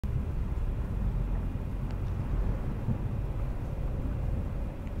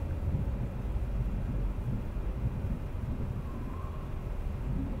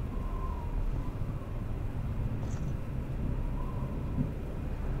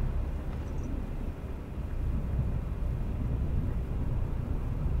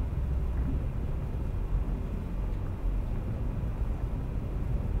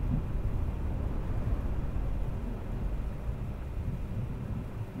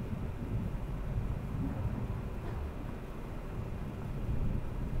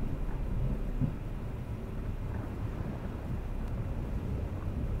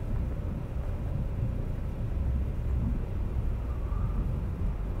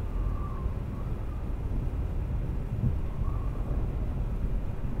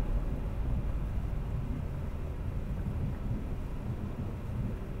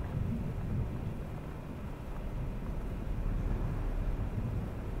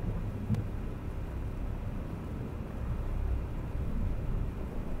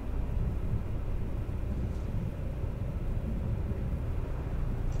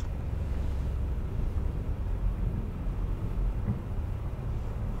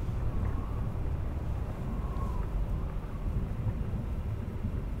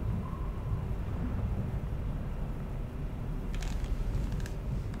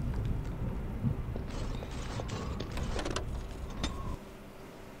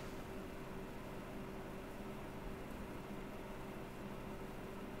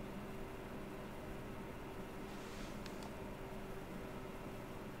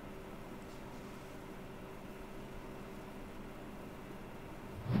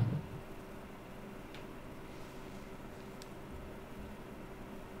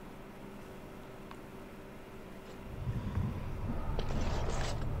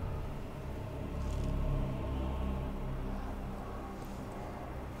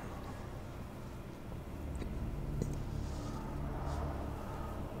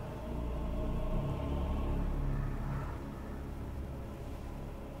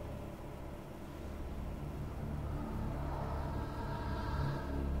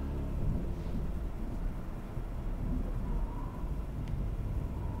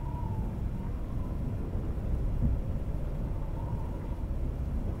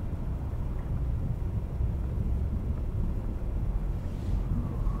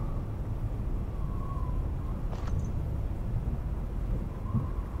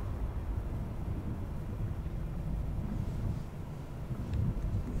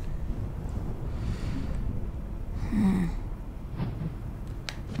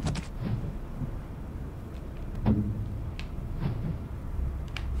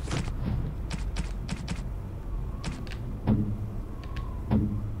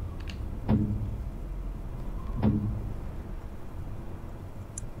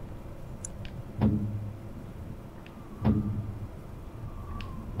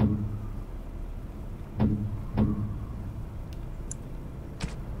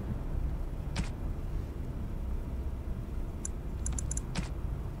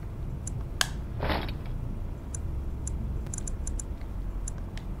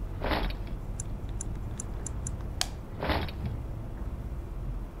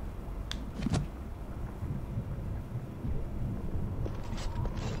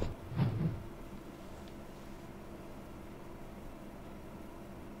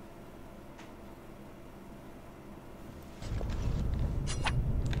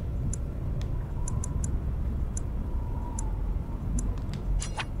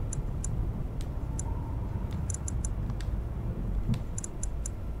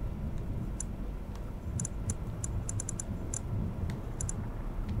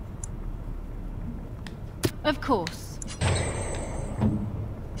Of course.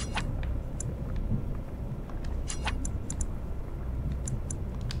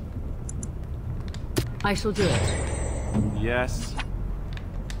 I shall do it. Yes.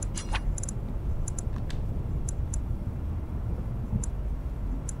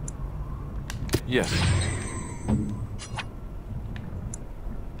 Yes.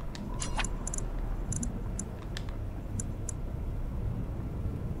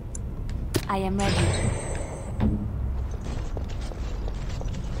 I am ready.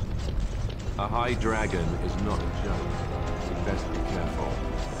 A high dragon is not a joke. You best be careful.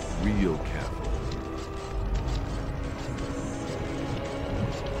 Real careful.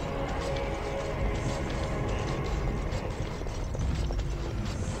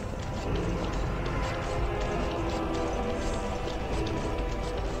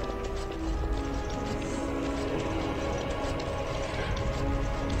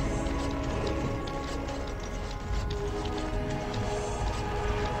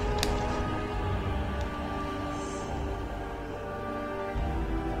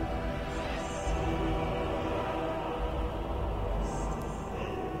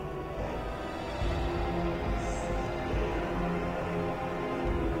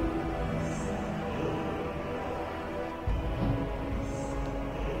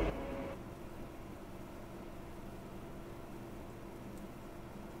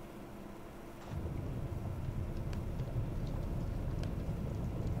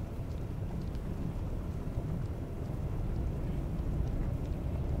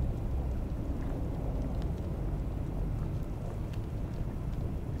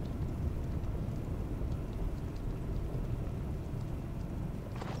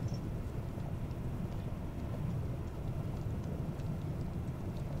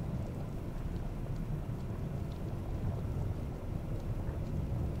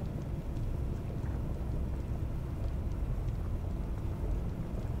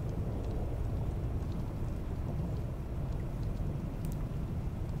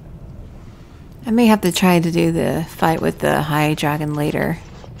 I may have to try to do the fight with the high dragon later.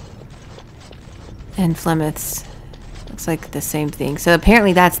 And Flemeth's. Looks like the same thing. So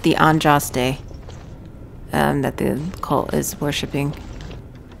apparently that's the Andraste that the cult is worshipping.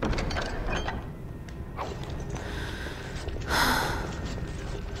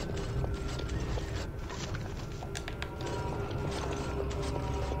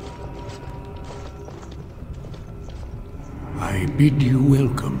 I bid you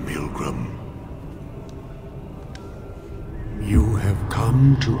welcome, pilgrim. You have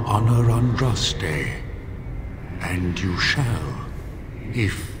come to honor Andraste, and you shall,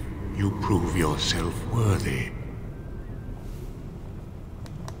 if you prove yourself worthy.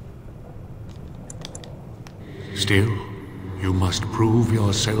 Still, you must prove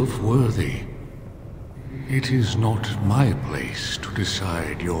yourself worthy. It is not my place to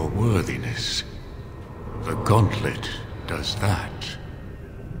decide your worthiness. The Gauntlet does that.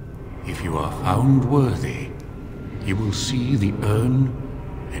 If you are found worthy, you will see the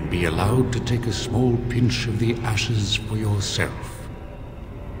urn and be allowed to take a small pinch of the ashes for yourself.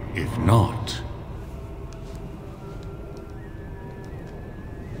 If not...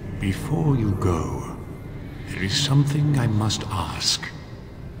 Before you go, there is something I must ask.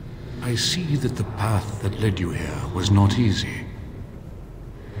 I see that the path that led you here was not easy.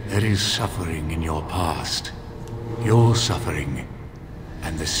 There is suffering in your past. Your suffering,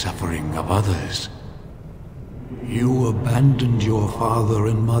 and the suffering of others. You abandoned your father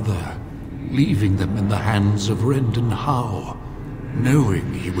and mother, leaving them in the hands of Rendon Howe,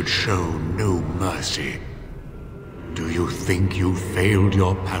 knowing he would show no mercy. Do you think you failed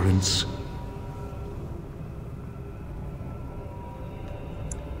your parents?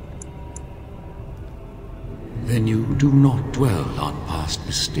 Then you do not dwell on past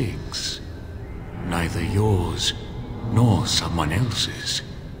mistakes, neither yours nor someone else's.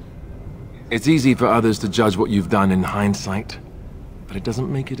 It's easy for others to judge what you've done in hindsight, but it doesn't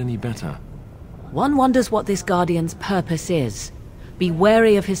make it any better. One wonders what this Guardian's purpose is. Be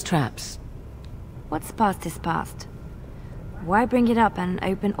wary of his traps. What's past is past. Why bring it up and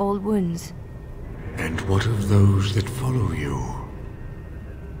open old wounds? And what of those that follow you?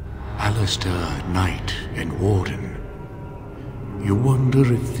 Alistair, Knight, and Warden. You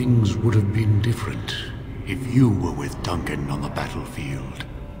wonder if things would have been different if you were with Duncan on the battlefield.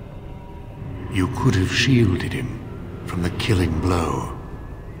 You could have shielded him from the killing blow.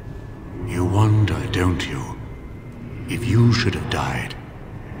 You wonder, don't you, if you should have died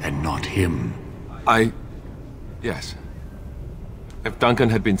and not him? Yes. If Duncan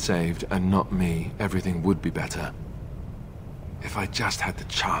had been saved and not me, everything would be better. If I just had the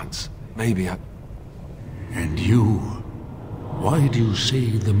chance, maybe I... And you, why do you say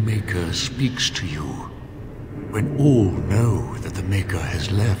the Maker speaks to you, when all know that the Maker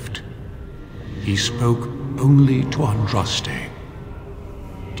has left? He spoke only to Andraste.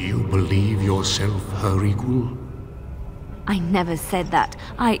 Do you believe yourself her equal? I never said that.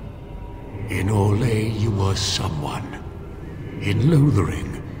 In Orlais you were someone. In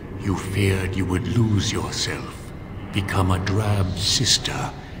Lothering, you feared you would lose yourself, become a drab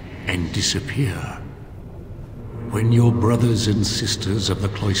sister, and disappear. When your brothers and sisters of the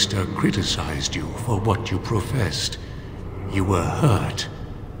cloister criticized you for what you professed, you were hurt,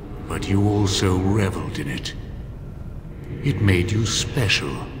 but you also reveled in it. It made you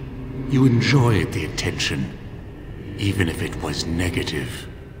special. You enjoyed the attention, even if it was negative.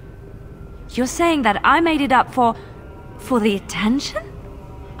 You're saying that I made it up for the attention?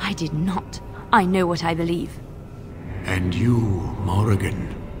 I did not. I know what I believe. And you,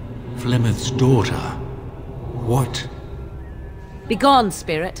 Morrigan, Flemeth's daughter, what? Begone,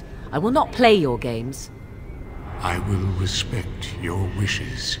 spirit. I will not play your games. I will respect your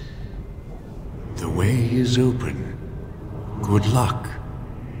wishes. The way is open. Good luck,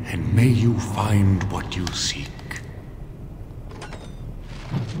 and may you find what you seek.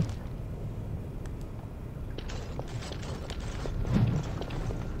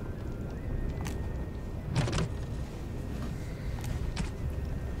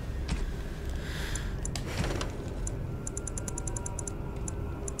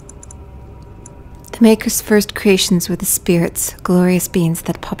 The Maker's first creations were the spirits, glorious beings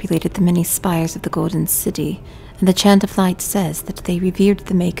that populated the many spires of the Golden City, and the Chant of Light says that they revered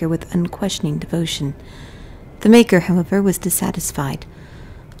the Maker with unquestioning devotion. The Maker, however, was dissatisfied.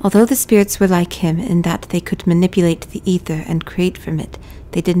 Although the spirits were like him in that they could manipulate the ether and create from it,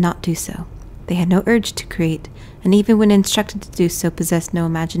 they did not do so. They had no urge to create, and even when instructed to do so, possessed no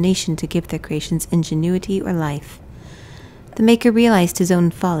imagination to give their creations ingenuity or life. The Maker realized his own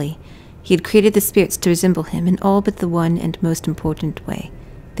folly. He had created the spirits to resemble him in all but the one and most important way.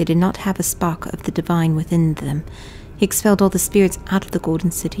 They did not have a spark of the divine within them. He expelled all the spirits out of the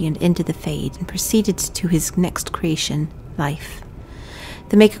Golden City and into the Fade, and proceeded to his next creation, life.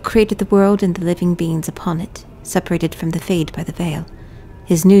 The Maker created the world and the living beings upon it, separated from the Fade by the veil.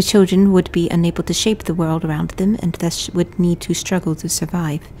 His new children would be unable to shape the world around them, and thus would need to struggle to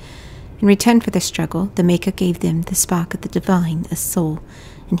survive. In return for their struggle, the Maker gave them the spark of the divine, a soul,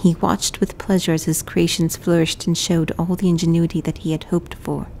 and he watched with pleasure as his creations flourished and showed all the ingenuity that he had hoped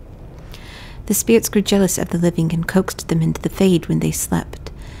for. The spirits grew jealous of the living and coaxed them into the Fade when they slept.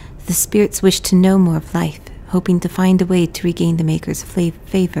 The spirits wished to know more of life, hoping to find a way to regain the Maker's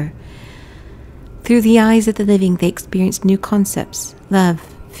favor. Through the eyes of the living, they experienced new concepts: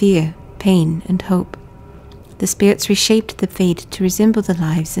 love, fear, pain, and hope. The spirits reshaped the Fade to resemble the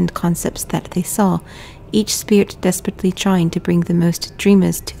lives and concepts that they saw, each spirit desperately trying to bring the most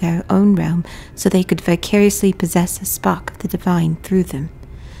dreamers to their own realm so they could vicariously possess a spark of the divine through them.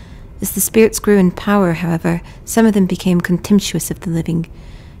 As the spirits grew in power, however, some of them became contemptuous of the living.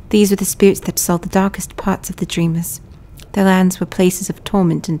 These were the spirits that saw the darkest parts of the dreamers. Their lands were places of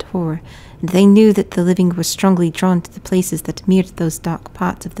torment and horror, and they knew that the living were strongly drawn to the places that mirrored those dark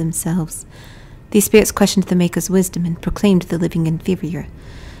parts of themselves. These spirits questioned the Maker's wisdom and proclaimed the living inferior.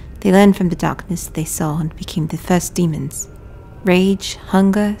 They learned from the darkness they saw and became the first demons. Rage,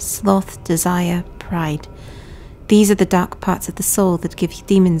 hunger, sloth, desire, pride. These are the dark parts of the soul that give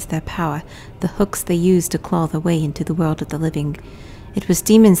demons their power, the hooks they use to claw their way into the world of the living. It was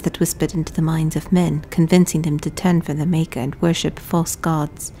demons that whispered into the minds of men, convincing them to turn from the Maker and worship false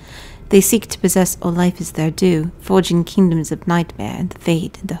gods. They seek to possess all life is their due, forging kingdoms of nightmare and the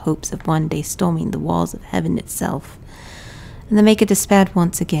Fade in the hopes of one day storming the walls of heaven itself. And the Maker despaired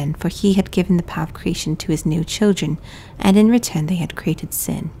once again, for he had given the power of creation to his new children, and in return they had created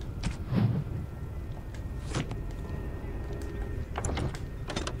sin.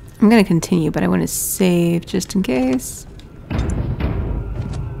 I'm going to continue, but I want to save just in case.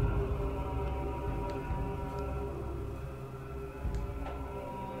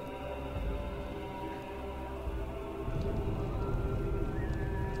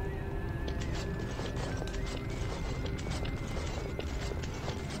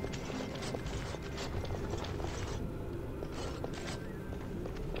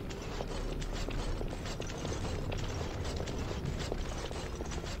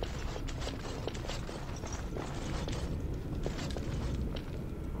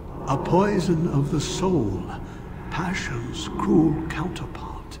 A poison of the soul, passion's cruel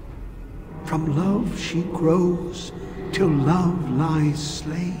counterpart. From love she grows, till love lies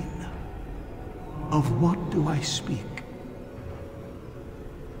slain. Of what do I speak?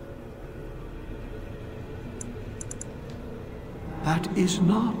 That is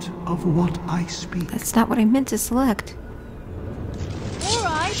not of what I speak. That's not what I meant to select.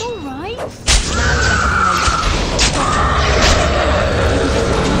 Alright, alright.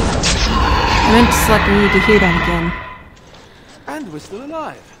 I meant to select I need to hear that again. And we're still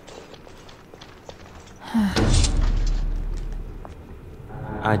alive.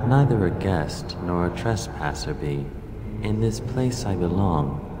 I'd neither a guest nor a trespasser be. In this place I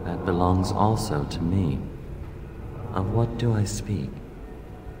belong, that belongs also to me. Of what do I speak?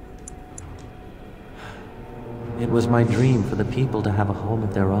 It was my dream for the people to have a home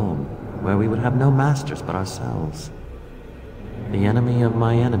of their own, where we would have no masters but ourselves. The enemy of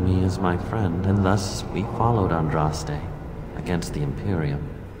my enemy is my friend, and thus we followed Andraste against the Imperium.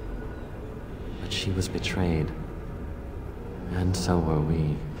 But she was betrayed, and so were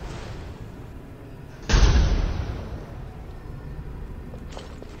we.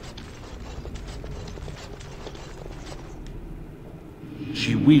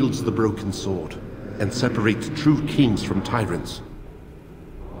 She wields the broken sword, and separates true kings from tyrants.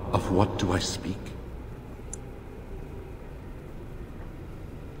 Of what do I speak?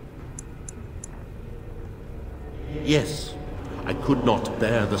 Yes, I could not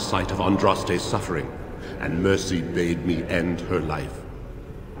bear the sight of Andraste's suffering, and mercy bade me end her life.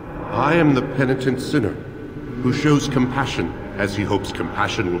 I am the penitent sinner, who shows compassion as he hopes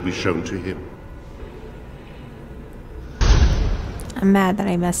compassion will be shown to him. I'm mad that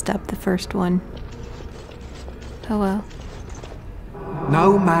I messed up the first one. Oh well.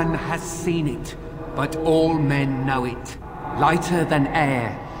 No man has seen it, but all men know it. Lighter than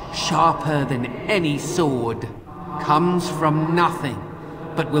air, sharper than any sword. Comes from nothing,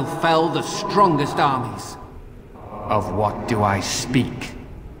 but will fell the strongest armies. Of what do I speak?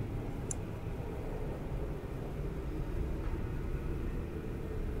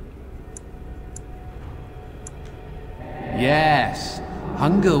 Yes,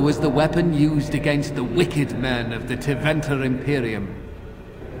 hunger was the weapon used against the wicked men of the Teventer Imperium.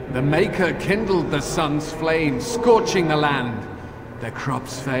 The Maker kindled the sun's flame, scorching the land. Their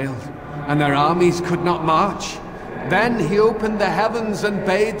crops failed, and their armies could not march. Then he opened the heavens and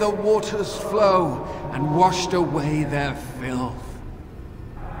bade the waters flow, and washed away their filth.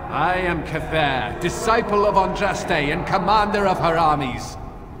 I am Cather, disciple of Andraste and commander of her armies.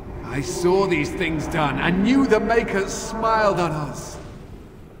 I saw these things done, and knew the Makers smiled on us.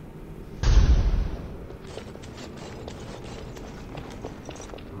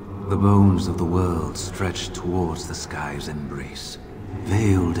 The bones of the world stretched towards the sky's embrace,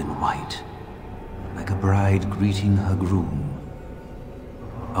 veiled in white, like a bride greeting her groom.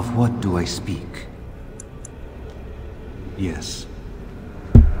 Of what do I speak? Yes.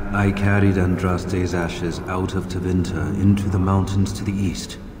 I carried Andraste's ashes out of Teventer into the mountains to the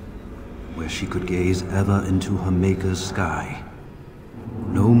east, where she could gaze ever into her Maker's sky.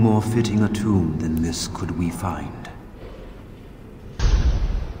 No more fitting a tomb than this could we find.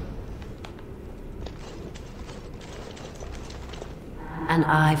 An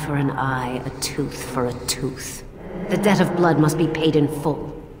eye for an eye, a tooth for a tooth. The debt of blood must be paid in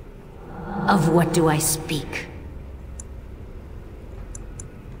full. Of what do I speak?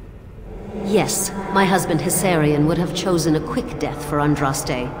 Yes, my husband Hissarion would have chosen a quick death for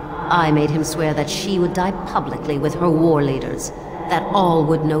Andraste. I made him swear that she would die publicly with her war leaders, that all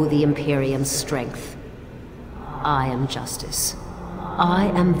would know the Imperium's strength. I am justice.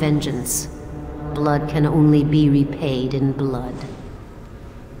 I am vengeance. Blood can only be repaid in blood.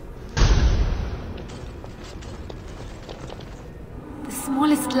 The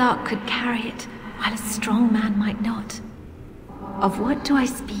smallest lark could carry it, while a strong man might not. Of what do I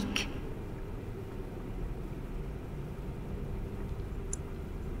speak?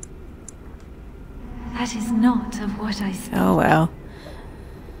 That is not of what I speak. Oh well.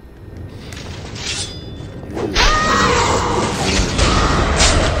 You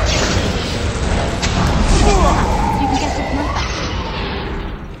can get it now.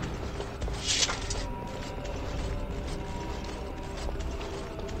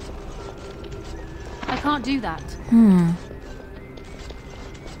 I can't do that.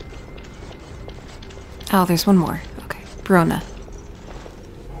 Oh, there's one more. Okay. Brona.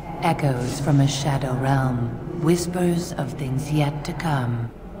 Echoes from a shadow realm, whispers of things yet to come.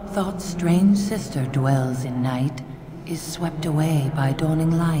 Thought's strange sister dwells in night, is swept away by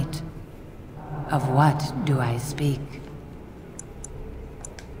dawning light. Of what do I speak?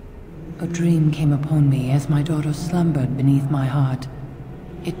 A dream came upon me as my daughter slumbered beneath my heart.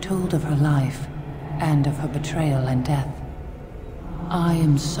 It told of her life, and of her betrayal and death. I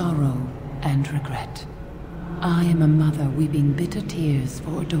am sorrow and regret. I am a mother weeping bitter tears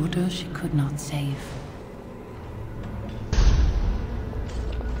for a daughter she could not save.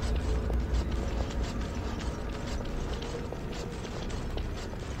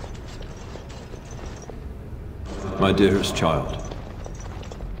 My dearest child,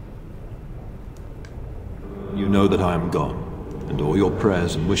 you know that I am gone, and all your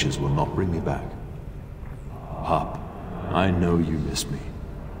prayers and wishes will not bring me back. Pup, I know you miss me,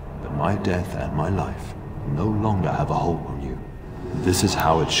 but my death and my life no longer have a hold on you. This is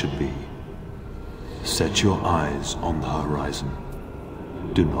how it should be. Set your eyes on the horizon.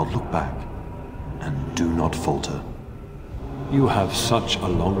 Do not look back, and do not falter. You have such a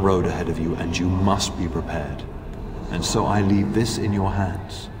long road ahead of you, and you must be prepared. And so I leave this in your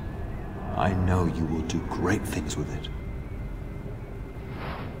hands. I know you will do great things with it.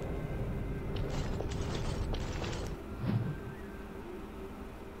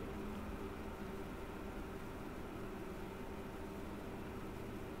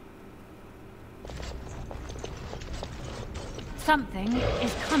 Something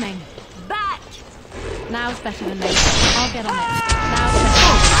is coming. Back! Now's better than later. I'll get on it. Now's better.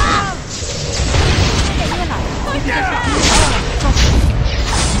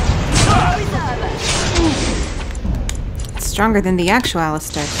 It's stronger than the actual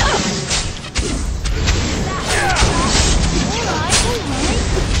Alistair.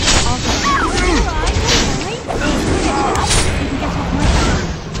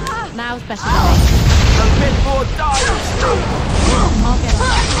 Now's better than later. A bit more time. I'll get on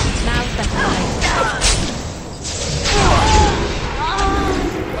it. Now's better than later.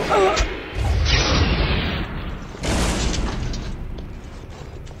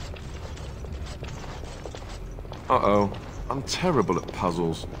 Uh-oh. I'm terrible at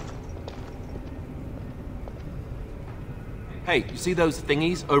puzzles. Hey, you see those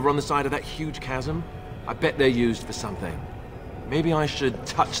thingies over on the side of that huge chasm? I bet they're used for something. Maybe I should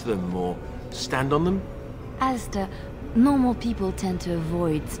touch them or stand on them? Alistair, normal people tend to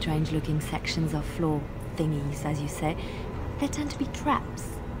avoid strange-looking sections of floor thingies, as you say. They tend to be traps.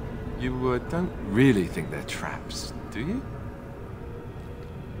 You don't really think they're traps, do you?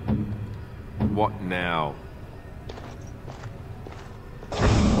 What now?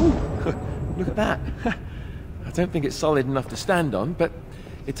 Ooh, look at that. I don't think it's solid enough to stand on, but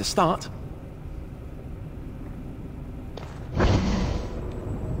it's a start.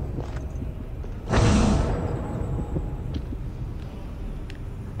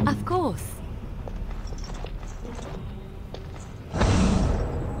 Of course.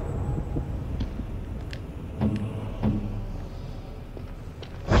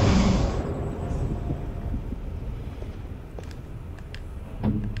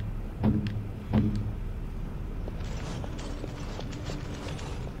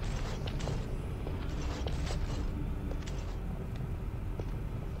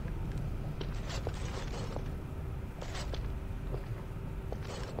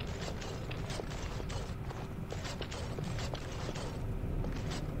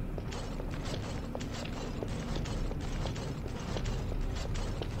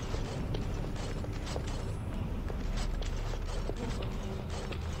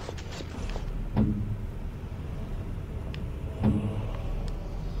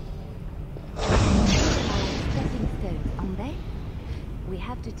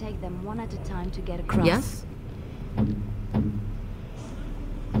 To take them one at a time to get across. Yes?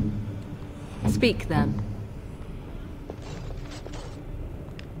 Speak then.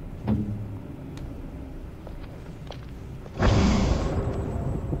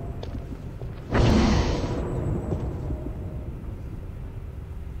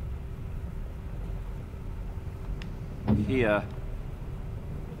 Here.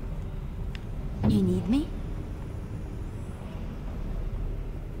 You need me?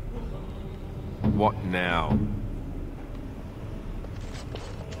 What now?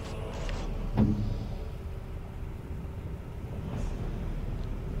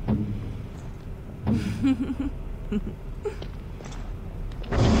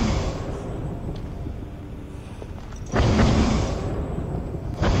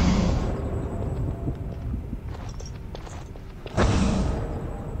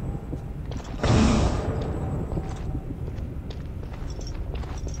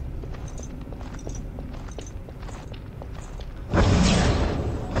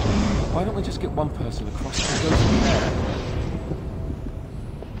 Why don't we just get one person across and go from there?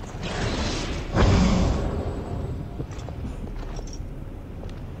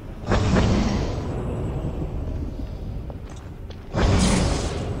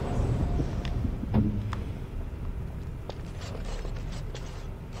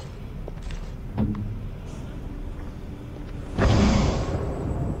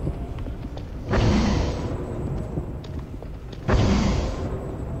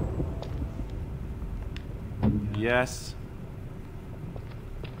 Yes.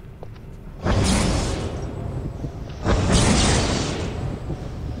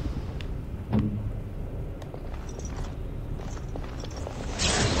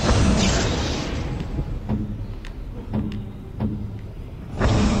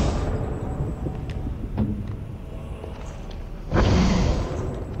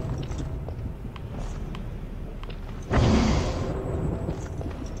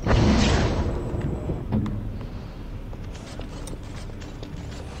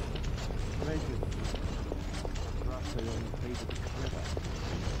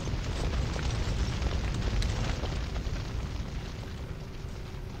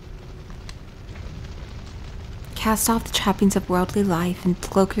 Cast off the trappings of worldly life and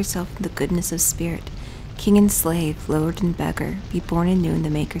cloak yourself in the goodness of spirit. King and slave, lord and beggar, be born anew in the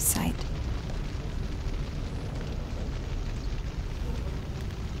Maker's sight.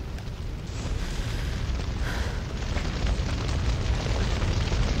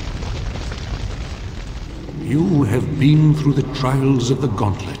 You have been through the trials of the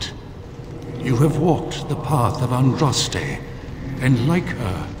Gauntlet. You have walked the path of Andraste, and like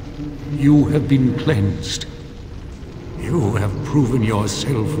her, you have been cleansed. You have proven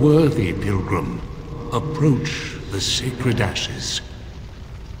yourself worthy, pilgrim. Approach the sacred ashes.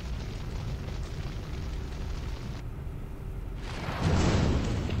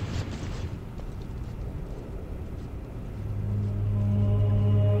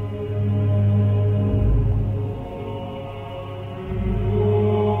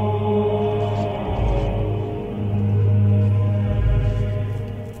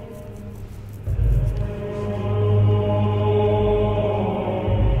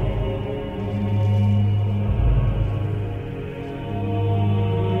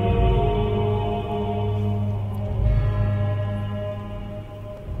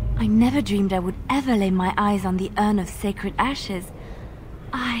 I never dreamed I would ever lay my eyes on the urn of sacred ashes.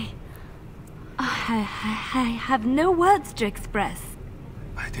 I have no words to express.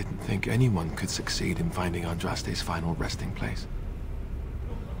 I didn't think anyone could succeed in finding Andraste's final resting place.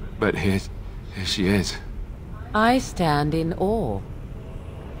 But here she is. I stand in awe.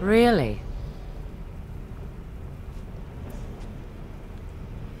 Really.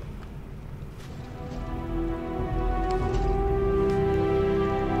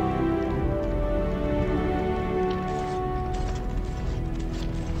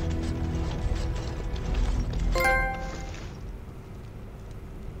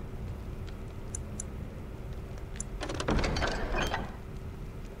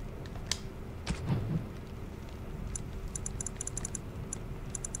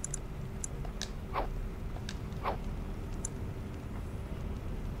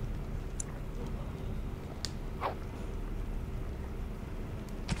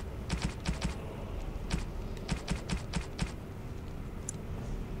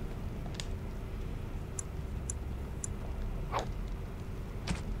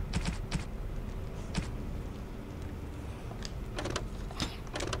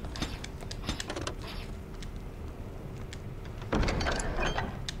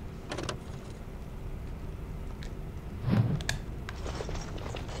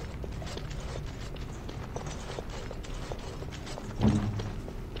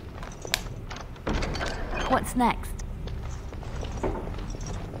 What's next?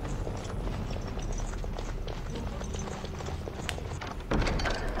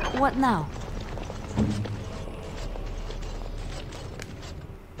 What now?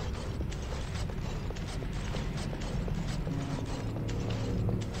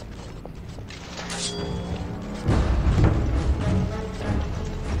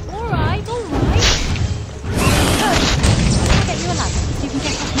 Alright. I'll get you a ladder so you can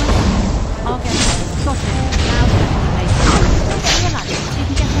get off my back. I'll get it. Got it. Now I'll get you a ladder so you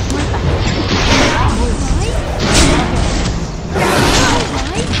can get off my back. Alright.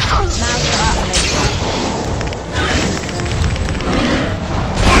 Now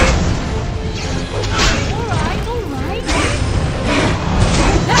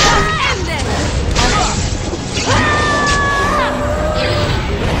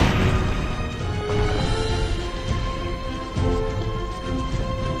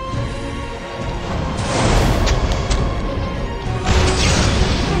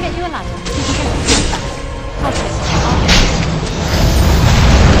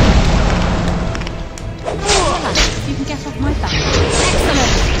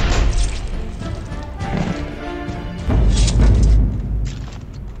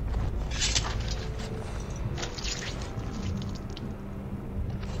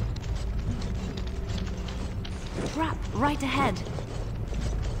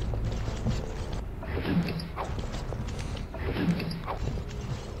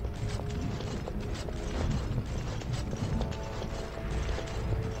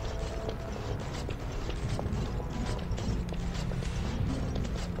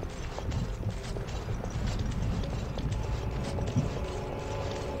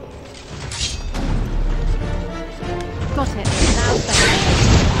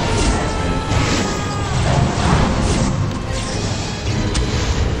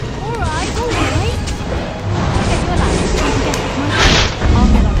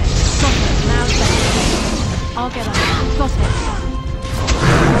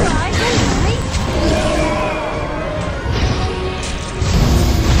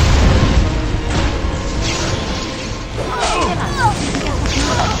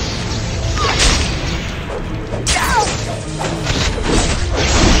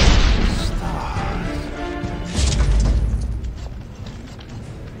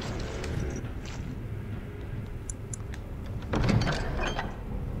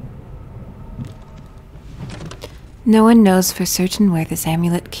No one knows for certain where this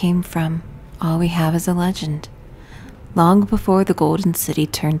amulet came from. All we have is a legend. Long before the Golden City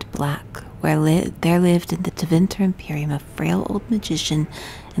turned black, there lived in the Tevinter Imperium a frail old magician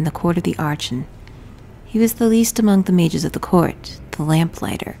in the court of the Archon. He was the least among the mages of the court, the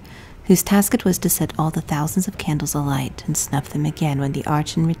lamplighter, whose task it was to set all the thousands of candles alight and snuff them again when the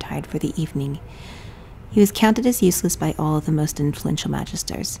Archon retired for the evening. He was counted as useless by all of the most influential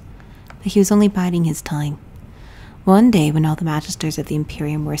magisters, but he was only biding his time. One day, when all the magisters of the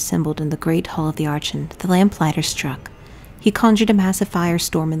Imperium were assembled in the great hall of the Archon, the lamplighter struck. He conjured a massive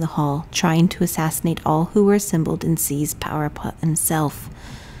firestorm in the hall, trying to assassinate all who were assembled and seize power upon himself.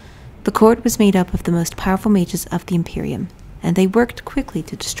 The court was made up of the most powerful mages of the Imperium, and they worked quickly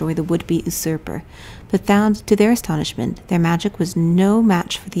to destroy the would-be usurper, but found, to their astonishment, their magic was no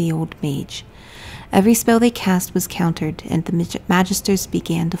match for the old mage. Every spell they cast was countered, and the magisters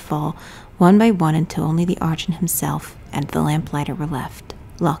began to fall, one by one, until only the Archon himself and the lamplighter were left,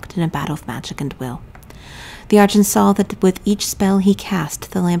 locked in a battle of magic and will. The Archon saw that with each spell he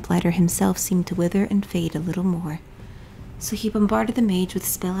cast, the lamplighter himself seemed to wither and fade a little more. So he bombarded the mage with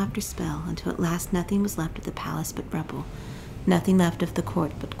spell after spell, until at last nothing was left of the palace but rubble, nothing left of the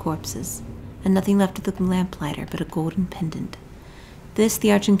court but corpses, and nothing left of the lamplighter but a golden pendant. This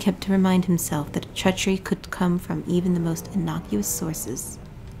the Archon kept to remind himself that treachery could come from even the most innocuous sources.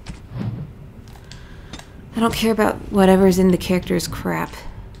 I don't care about whatever's in the character's crap.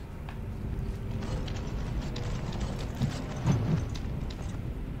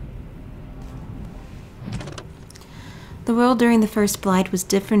 The world during the First Blight was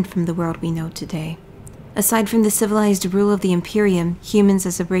different from the world we know today. Aside from the civilized rule of the Imperium, humans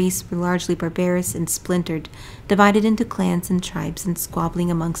as a race were largely barbarous and splintered, divided into clans and tribes and squabbling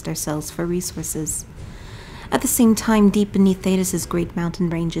amongst ourselves for resources. At the same time, deep beneath Thedas' great mountain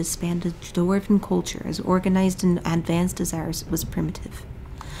ranges spanned a dwarven culture as organized and advanced as ours was primitive.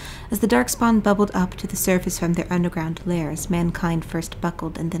 As the Darkspawn bubbled up to the surface from their underground lairs, mankind first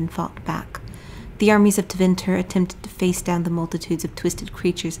buckled and then fought back. The armies of Tevinter attempted to face down the multitudes of twisted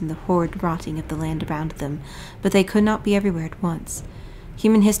creatures and the horrid rotting of the land around them, but they could not be everywhere at once.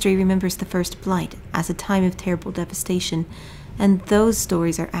 Human history remembers the First Blight as a time of terrible devastation, and those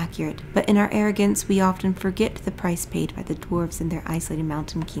stories are accurate, but in our arrogance we often forget the price paid by the dwarves in their isolated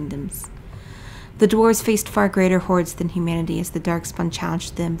mountain kingdoms. The dwarves faced far greater hordes than humanity as the Darkspawn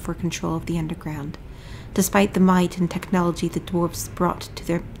challenged them for control of the underground. Despite the might and technology the dwarves brought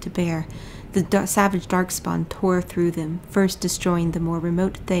to bear, the savage Darkspawn tore through them, first destroying the more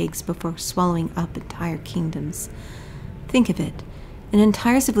remote Thags before swallowing up entire kingdoms. Think of it, an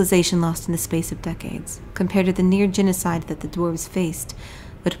entire civilization lost in the space of decades, compared to the near genocide that the dwarves faced.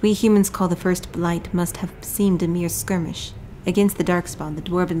 What we humans call the First Blight must have seemed a mere skirmish. Against the Darkspawn, the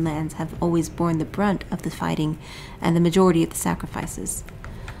dwarven lands have always borne the brunt of the fighting and the majority of the sacrifices.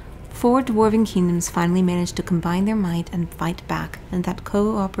 4 dwarven kingdoms finally managed to combine their might and fight back, and that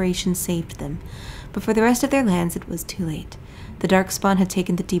cooperation saved them. But for the rest of their lands it was too late. The Darkspawn had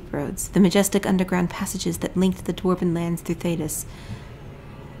taken the deep roads, the majestic underground passages that linked the dwarven lands through Thedas.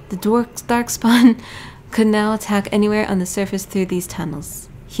 The Darkspawn could now attack anywhere on the surface through these tunnels.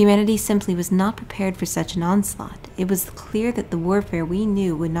 Humanity simply was not prepared for such an onslaught. It was clear that the warfare we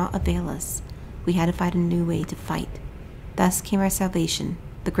knew would not avail us. We had to find a new way to fight. Thus came our salvation.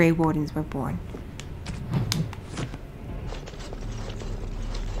 The Grey Wardens were born.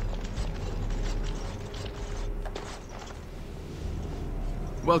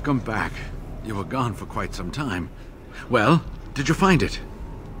 Welcome back. You were gone for quite some time. Well, did you find it?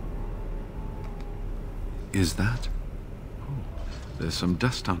 Is that? Oh, there's some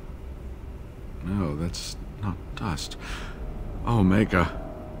dust on... No, that's not dust. Oh, Maker,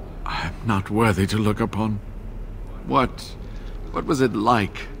 I am not worthy to look upon. What was it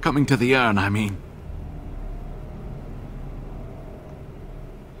like, coming to the urn, I mean?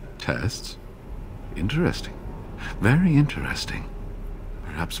 Tests? Interesting. Very interesting.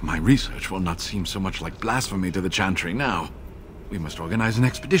 Perhaps my research will not seem so much like blasphemy to the Chantry now. We must organize an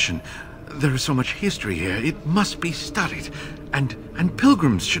expedition. There is so much history here, it must be studied. And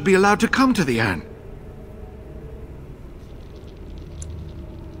pilgrims should be allowed to come to the urn.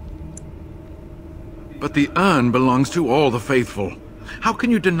 But the urn belongs to all the faithful. How can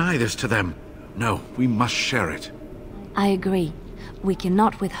you deny this to them? No, we must share it. I agree. We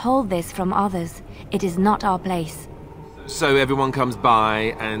cannot withhold this from others. It is not our place. So everyone comes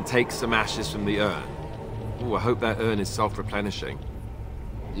by and takes some ashes from the urn. Ooh, I hope that urn is self-replenishing.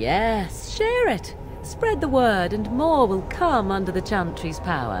 Yes, share it. Spread the word and more will come under the Chantry's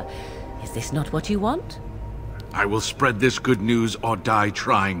power. Is this not what you want? I will spread this good news or die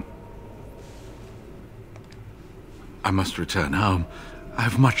trying. I must return home. I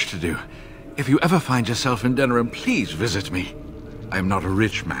have much to do. If you ever find yourself in Denerim, please visit me. I am not a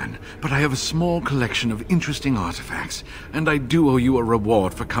rich man, but I have a small collection of interesting artifacts, and I do owe you a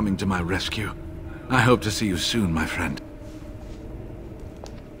reward for coming to my rescue. I hope to see you soon, my friend.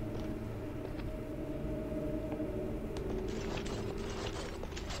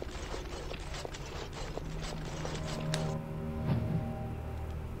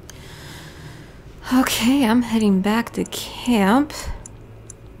 Okay, I'm heading back to camp.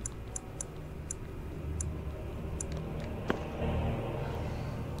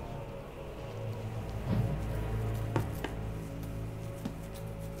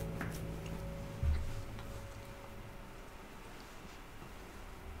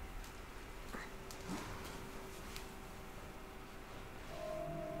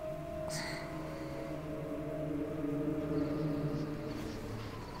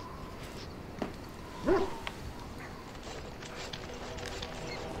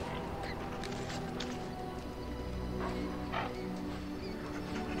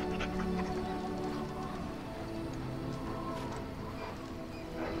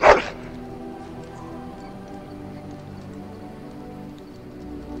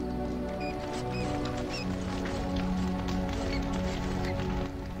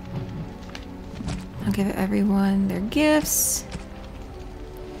 I'll give everyone their gifts.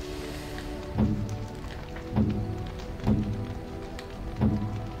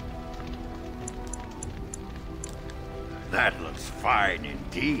 That looks fine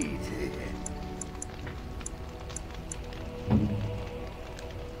indeed.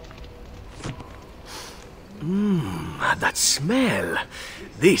 That smell.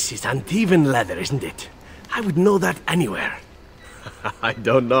 This is Antivan leather, isn't it? I would know that anywhere. I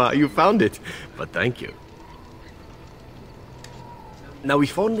don't know how you found it, but thank you. Now,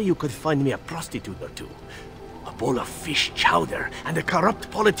 if only you could find me a prostitute or two, a bowl of fish chowder, and a corrupt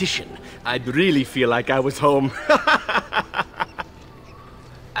politician, I'd really feel like I was home.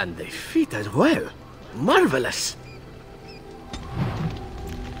 And they fit as well. Marvelous.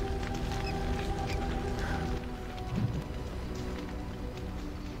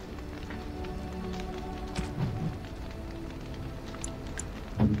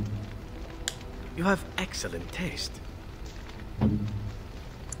 You have excellent taste.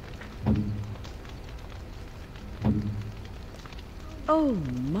 Oh,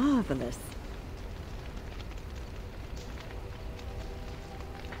 marvelous.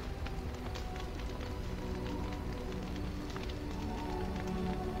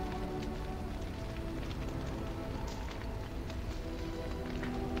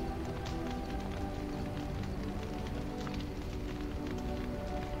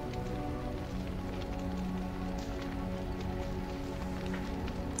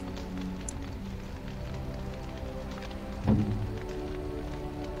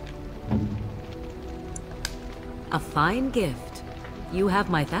 A fine gift. You have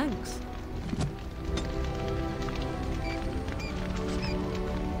my thanks.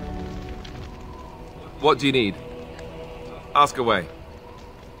 What do you need? Ask away.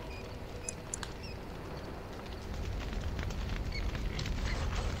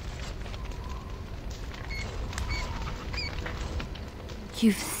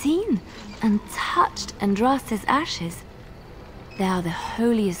 You've seen and touched Andraste's ashes. They are the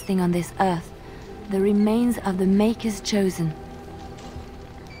holiest thing on this earth. The remains of the Maker's chosen.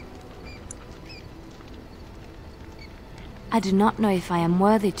 I do not know if I am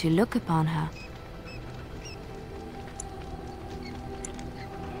worthy to look upon her.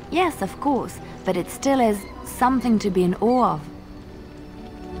 Yes, of course, but it still is something to be in awe of.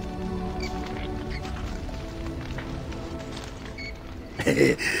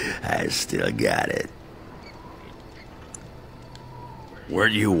 I still got it.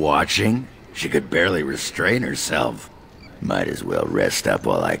 Weren't you watching? She could barely restrain herself. Might as well rest up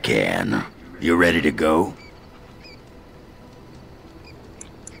while I can. You ready to go?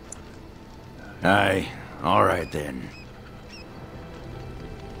 Aye, all right then.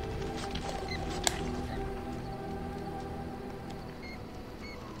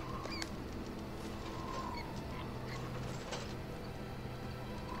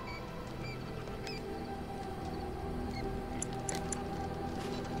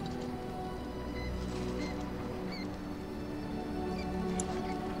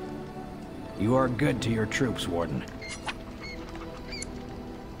 You are good to your troops, Warden.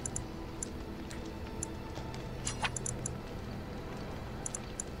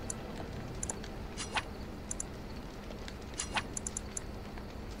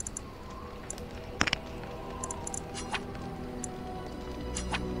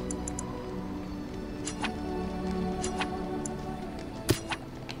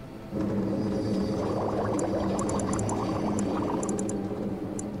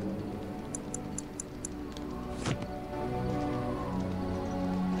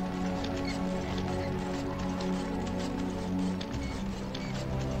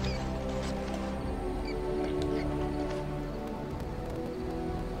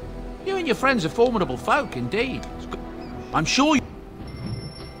 You and your friends are formidable folk, indeed. I'm sure you...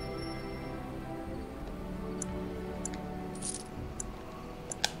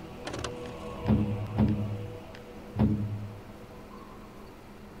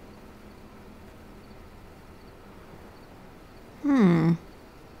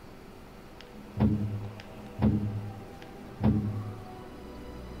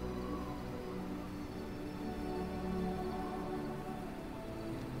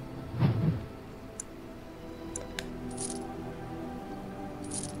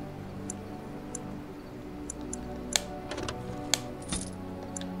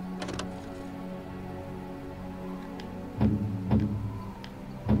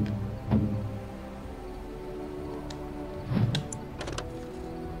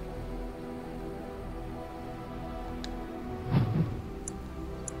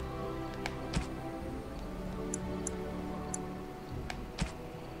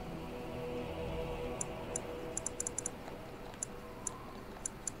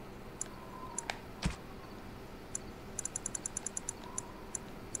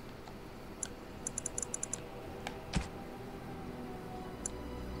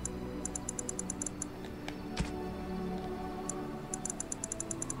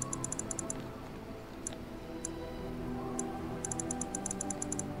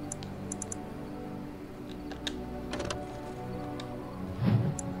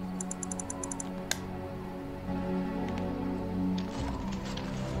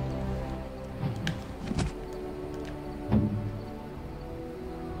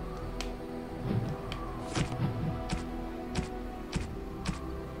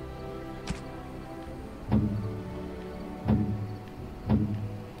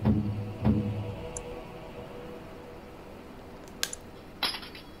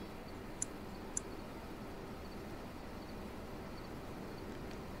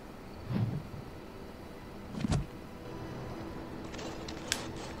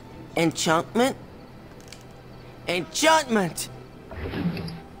 Enchantment? Enchantment!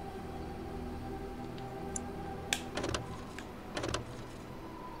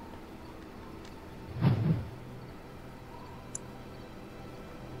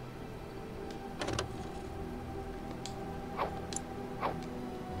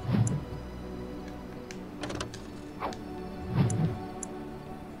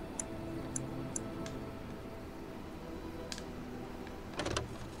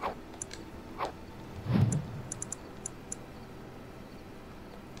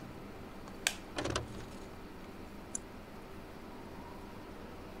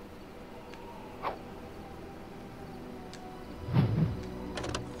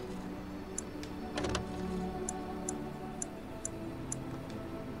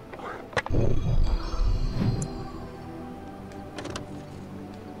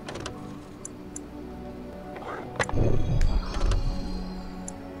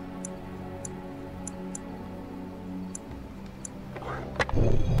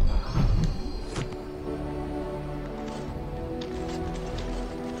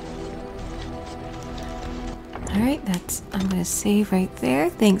 Alright, I'm going to save right there.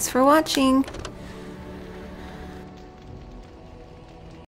 Thanks for watching.